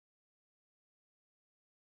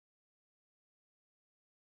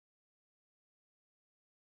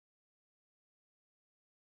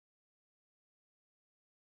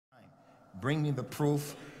bring me the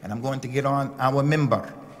proof, and I'm going to get on our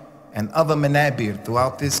minbar and other manabir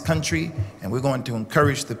throughout this country, and we're going to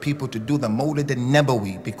encourage the people to do the Mawlid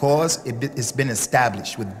al-Nabawi because it's been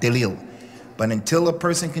established with dalil. But until a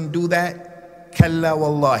person can do that, kalla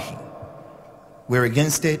wallahi, we're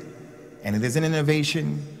against it, and it is an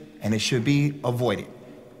innovation, and it should be avoided.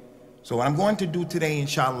 So what I'm going to do today,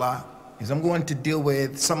 inshallah, is I'm going to deal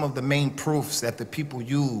with some of the main proofs that the people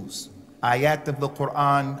use. Ayat of the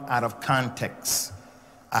Quran out of context.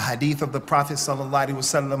 A hadith of the Prophet sallallahu alaihi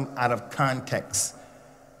wasallam out of context.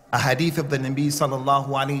 A hadith of the Nabi sallallahu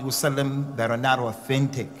alaihi wasallam that are not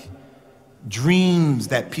authentic. Dreams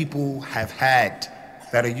that people have had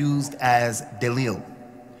that are used as dalil.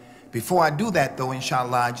 Before I do that though,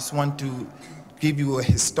 inshallah, I just want to give you a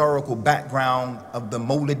historical background of the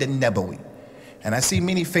Mawlid al-Nabawi. And I see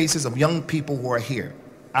many faces of young people who are here.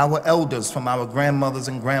 Our elders from our grandmothers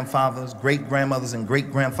and grandfathers, great-grandmothers and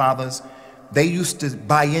great-grandfathers, they used to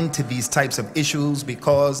buy into these types of issues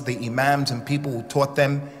because the imams and people who taught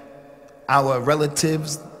them, our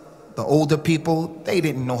relatives, the older people, they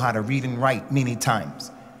didn't know how to read and write many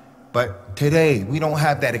times. But today, we don't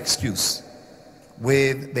have that excuse.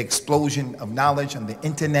 With the explosion of knowledge on the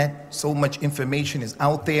internet, so much information is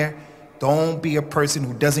out there. Don't be a person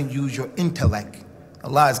who doesn't use your intellect.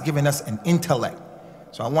 Allah has given us an intellect.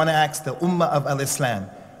 So I want to ask the Ummah of Al-Islam,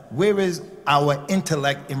 where is our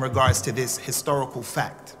intellect in regards to this historical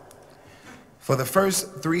fact? For the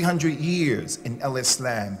first 300 years in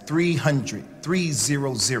Al-Islam, 300,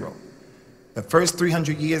 the first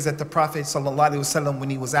 300 years that the Prophet ﷺ, when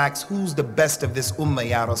he was asked, who's the best of this Ummah,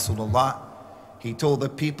 Ya Rasulullah? He told the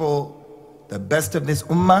people, the best of this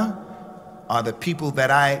Ummah are the people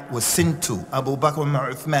that I was sent to, Abu Bakr and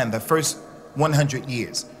Uthman, the first 100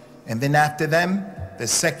 years. And then after them, the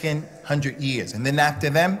second 100 years. And then after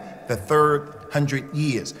them, the third 100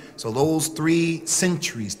 years. So those 3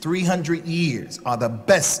 centuries, 300 years are the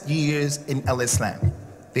best years in Al-Islam.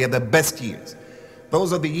 They are the best years.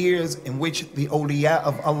 Those are the years in which the awliya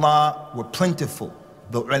of Allah were plentiful.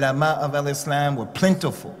 The ulama of Al-Islam were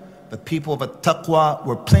plentiful. The people of At-Taqwa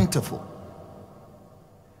were plentiful.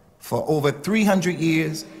 For over 300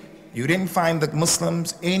 years, you didn't find the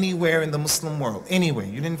Muslims anywhere in the Muslim world, anywhere.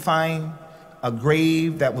 You didn't find a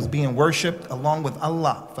grave that was being worshipped along with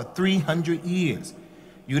Allah for 300 years.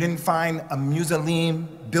 You didn't find a mausoleum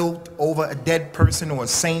built over a dead person or a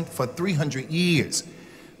saint for 300 years.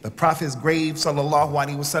 The Prophet's grave, sallallahu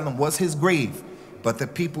alaihi wasallam, was his grave, but the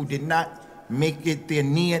people did not make it their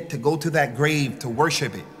niyat to go to that grave to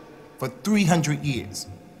worship it for 300 years.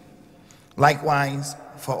 Likewise,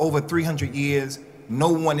 for over 300 years, no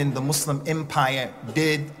one in the Muslim empire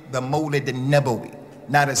did the Mawlid al-Nabawi,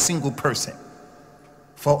 not a single person,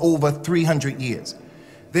 for over 300 years.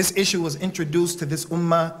 This issue was introduced to this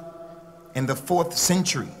ummah in the 4th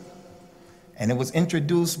century, and it was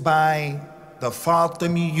introduced by the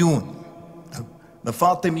Fatimiyun. The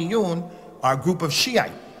Fatimiyun are a group of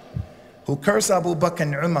Shiite who curse Abu Bakr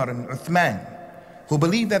and Umar and Uthman, who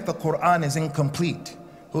believe that the Quran is incomplete,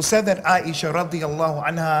 who said that Aisha radiallahu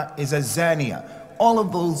anha is a zaniya. All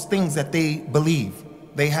of those things that they believe,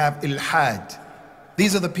 they have ilhad.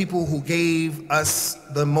 These are the people who gave us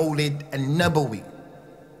the Mawlid al-Nabawi.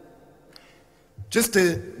 Just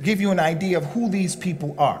to give you an idea of who these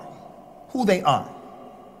people are, who they are.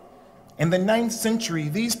 In the 9th century,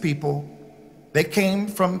 these people, they came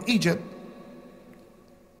from Egypt.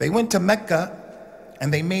 They went to Mecca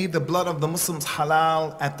and they made the blood of the Muslims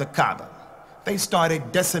halal at the Kaaba. They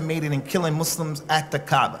started decimating and killing Muslims at the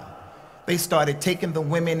Kaaba. They started taking the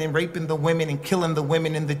women and raping the women and killing the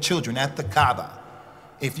women and the children at the Kaaba.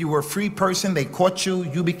 If you were a free person, they caught you,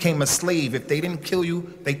 you became a slave. If they didn't kill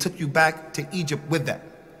you, they took you back to Egypt with them.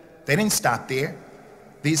 They didn't stop there.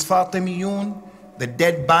 These Fatimiyun, the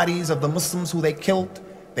dead bodies of the Muslims who they killed,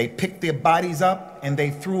 they picked their bodies up and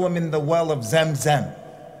they threw them in the well of Zamzam.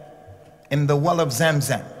 In the well of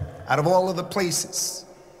Zamzam. Out of all of the places.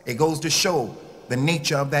 It goes to show the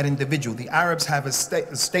nature of that individual. The Arabs have a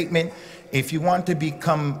statement, if you want to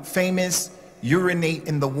become famous, urinate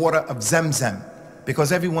in the water of Zamzam.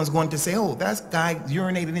 Because everyone's going to say, oh, that guy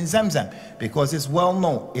urinated in Zamzam. Because it's well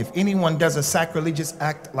known, if anyone does a sacrilegious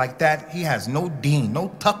act like that, he has no deen, no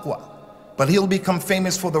taqwa. But he'll become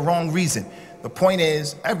famous for the wrong reason. The point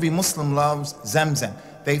is, every Muslim loves Zamzam.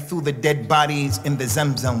 They threw the dead bodies in the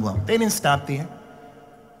Zamzam well. They didn't stop there.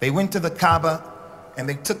 They went to the Kaaba and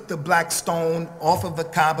they took the black stone off of the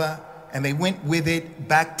Kaaba and they went with it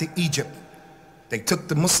back to Egypt. They took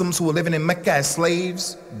the Muslims who were living in Mecca as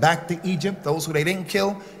slaves back to Egypt, those who they didn't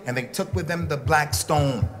kill, and they took with them the black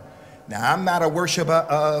stone. Now, I'm not a worshiper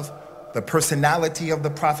of the personality of the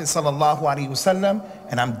Prophet sallallahu alaihi wasallam,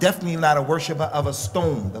 and I'm definitely not a worshiper of a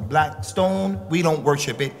stone. The black stone, we don't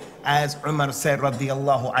worship it. As Umar said,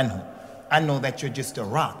 radiyallahu anhu, I know that you're just a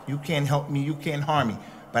rock. You can't help me, you can't harm me.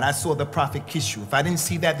 But I saw the Prophet kiss you. If I didn't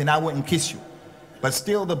see that, then I wouldn't kiss you. But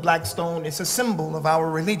still, the black stone is a symbol of our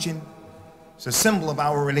religion. It's a symbol of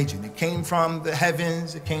our religion. It came from the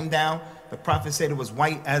heavens, it came down. The Prophet said it was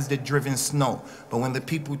white as the driven snow. But when the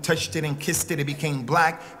people touched it and kissed it, it became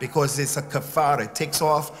black because it's a kafara. It takes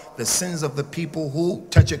off the sins of the people who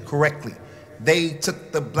touch it correctly. They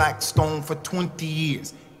took the black stone for 20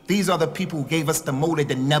 years. These are the people who gave us the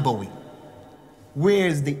Mawlid al-Nabawi. Where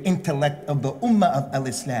is the intellect of the Ummah of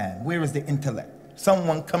al-Islam? Where is the intellect?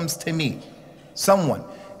 Someone comes to me. Someone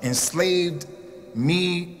enslaved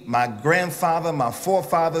me, my grandfather, my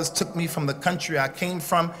forefathers, took me from the country I came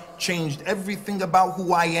from, changed everything about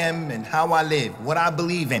who I am and how I live, what I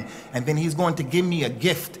believe in. And then he's going to give me a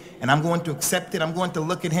gift and I'm going to accept it. I'm going to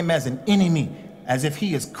look at him as an enemy, as if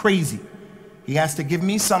he is crazy. He has to give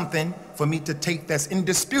me something for me to take that's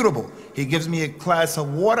indisputable. He gives me a glass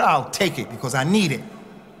of water, I'll take it because I need it.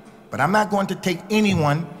 But I'm not going to take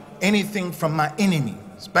anything from my enemy,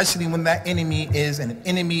 especially when that enemy is an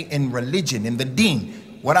enemy in religion, in the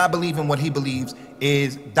deen. What I believe and what he believes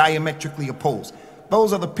is diametrically opposed.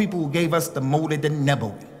 Those are the people who gave us the Mawlid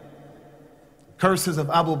al-Nabawi. Curses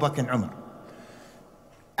of Abu Bakr and Umar.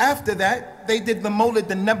 After that, they did the Mawlid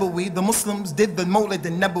al-Nabawi, the Muslims did the Mawlid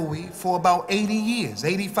al-Nabawi for about 80 years,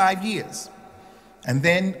 85 years. And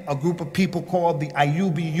then a group of people called the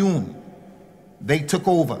Ayyubiyun, they took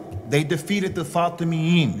over. They defeated the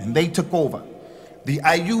Fatimiyin and they took over. The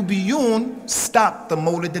Ayyubiyun stopped the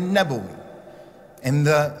Mawlid al-Nabawi. In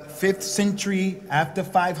the 5th century, after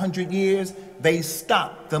 500 years, they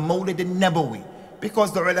stopped the Mawlid al-Nabawi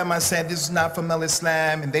because the ulama said this is not from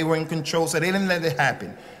al-Islam and they were in control, so they didn't let it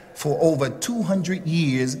happen. For over 200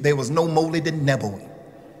 years, there was no Mawlid al-Nabawi.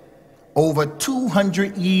 Over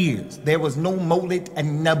 200 years, there was no Mawlid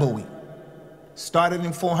al-Nabawi. Started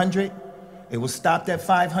in 400, it was stopped at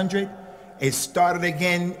 500. It started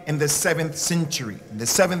again in the 7th century. In the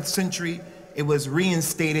 7th century, it was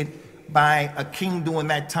reinstated by a king during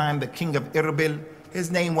that time, the king of Irbil.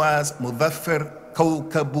 His name was Muzaffar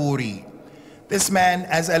Kawkaburi. This man,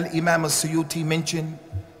 as Al-Imam al-Suyuti mentioned,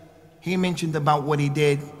 he mentioned about what he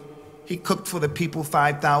did. He cooked for the people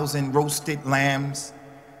 5,000 roasted lambs.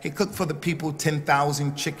 He cooked for the people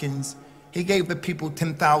 10,000 chickens. He gave the people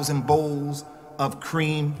 10,000 bowls of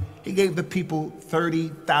cream. He gave the people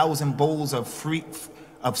 30,000 bowls of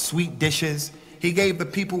sweet dishes. He gave the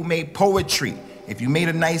people who made poetry. If you made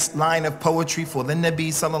a nice line of poetry for the Nabi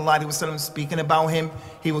sallallahu alaihi wasallam speaking about him,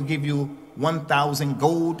 he will give you 1,000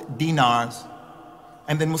 gold dinars.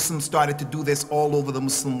 And then Muslims started to do this all over the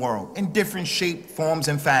Muslim world in different shape, forms,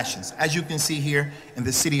 and fashions. As you can see here in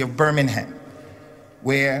the city of Birmingham,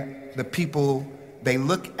 where the people, they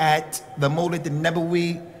look at the Mawlid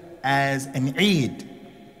al-Nabawi as an Eid.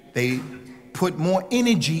 They put more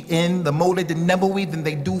energy in the Mawlid al-Nabawi than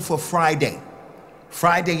they do for Friday.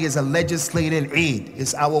 Friday is a legislated Eid.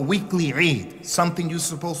 It's our weekly Eid, something you're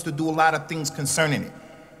supposed to do a lot of things concerning it.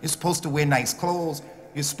 You're supposed to wear nice clothes.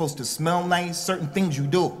 You're supposed to smell nice, certain things you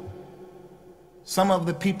do. Some of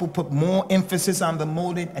the people put more emphasis on the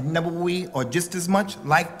Mawlid al-Nabawi or just as much,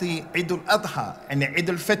 like the Eid al-Adha and the Eid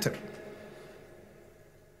al-Fitr.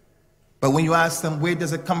 But when you ask them where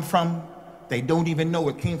does it come from, they don't even know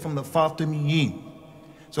it came from the Fatimiyin.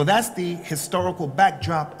 So that's the historical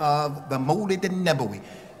backdrop of the Mawlid al-Nabawi.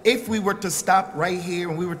 If we were to stop right here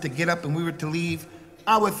and we were to get up and we were to leave,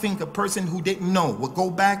 I would think a person who didn't know would go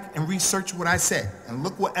back and research what I said. And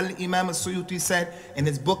look what Al-Imam al-Suyuti said in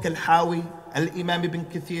his book Al-Hawi, Al-Imam ibn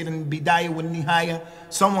Kathir in Bidayah wa Nihaya.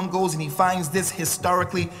 Someone goes and he finds this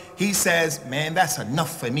historically. He says, man, that's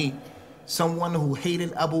enough for me. Someone who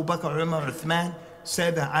hated Abu Bakr, Umar, Uthman,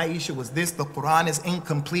 said that Aisha was this, the Quran is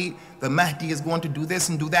incomplete, the Mahdi is going to do this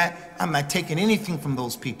and do that. I'm not taking anything from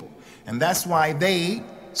those people. And that's why they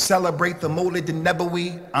celebrate the Mawlid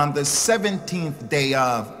al-Nabawi on the 17th day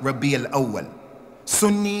of Rabi al-Awwal.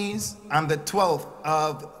 Sunnis on the 12th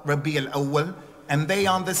of Rabi al-Awwal, and they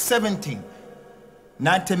on the 17th.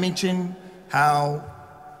 Not to mention how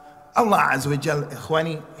Allah Azza wa Jal,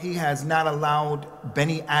 Ikhwani, He has not allowed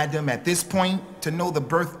Bani Adam at this point to know the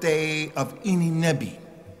birthday of any Nabi.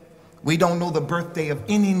 We don't know the birthday of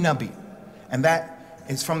any Nabi. And that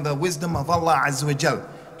is from the wisdom of Allah Azza wa Jal.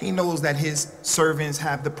 He knows that His servants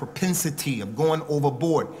have the propensity of going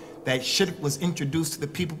overboard. That shirk was introduced to the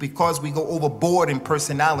people because we go overboard in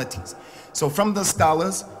personalities. So from the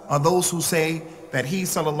scholars are those who say that He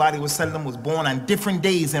sallallahu alaihi wasallam was born on different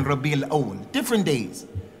days in Rabi al-Awwal, different days.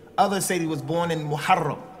 Others say he was born in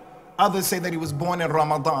Muharram. Others say that he was born in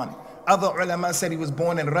Ramadan. Other ulama said he was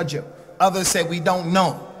born in Rajab. Others said we don't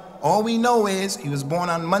know. All we know is he was born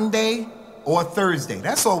on Monday or Thursday.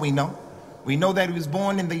 That's all we know. We know that he was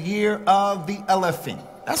born in the year of the elephant.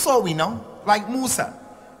 That's all we know. Like Musa.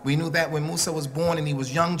 We knew that when Musa was born and he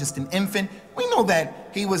was young, just an infant. We know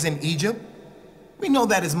that he was in Egypt. We know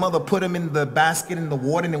that his mother put him in the basket in the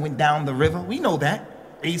water and it went down the river. We know that.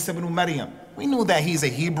 Isa ibn Maryam. We knew that he's a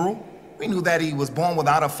Hebrew. We knew that he was born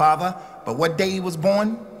without a father. But what day he was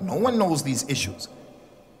born, no one knows these issues.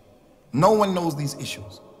 No one knows these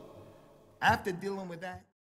issues. After dealing with that,